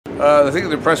The thing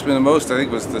that impressed me the most, I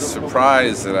think, was the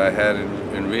surprise that I had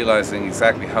in realizing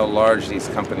exactly how large these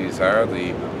companies are,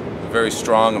 the very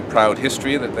strong and proud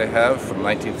history that they have from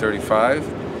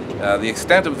 1935, the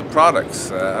extent of the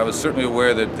products. I was certainly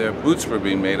aware that their boots were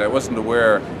being made. I wasn't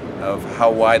aware of how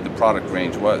wide the product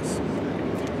range was.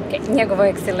 Njegova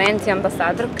ekscelencija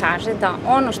ambasador kaže da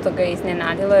ono što ga je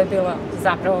iznenadilo je bilo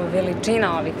zapravo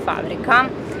veličina ovih fabrika,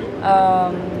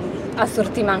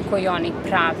 asortiman koji oni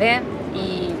prave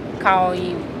i kao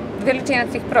i veličina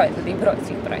svih proizvoda i broj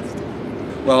svih proizvoda.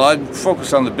 Well, I'd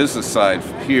focus on the business side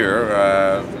here.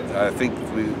 I think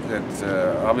that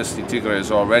obviously Tigre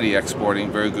is already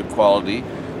exporting very good quality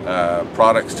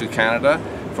products to Canada.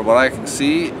 From what I can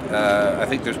see, I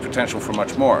think there's potential for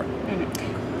much more.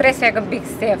 Pre svega bih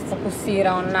se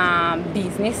fokusirao na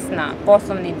biznis, na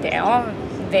poslovni deo.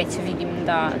 Već vidim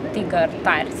da Tigar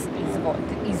Tires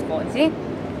izvozi.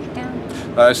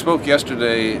 I spoke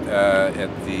yesterday at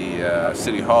the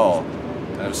City Hall,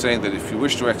 and I was saying that if you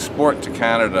wish to export to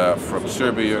Canada from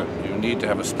Serbia, you need to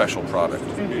have a special product.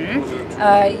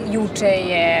 Juče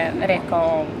je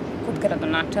rekao kod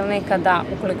gradonačelnika da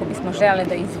ukoliko bismo želeli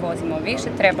da izvozimo više,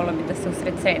 trebalo bi da se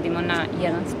usredsredimo na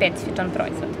jedan specifičan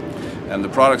proizvod. And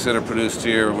the products that are produced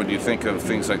here, when you think of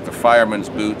things like the fireman's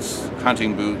boots,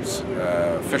 hunting boots,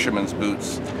 fisherman's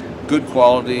boots, good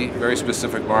quality, very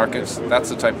specific markets, that's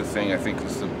the type of thing I think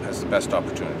has the best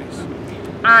opportunities.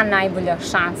 A najbolja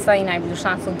šansa i najbolju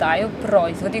šansu daju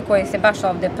proizvodi koji se baš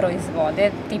ovde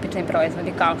proizvode, tipični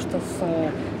proizvodi kao što su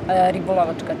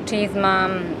ribolovačka čizma,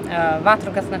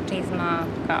 vatrogasna čizma,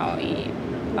 kao i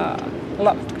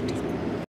lovačka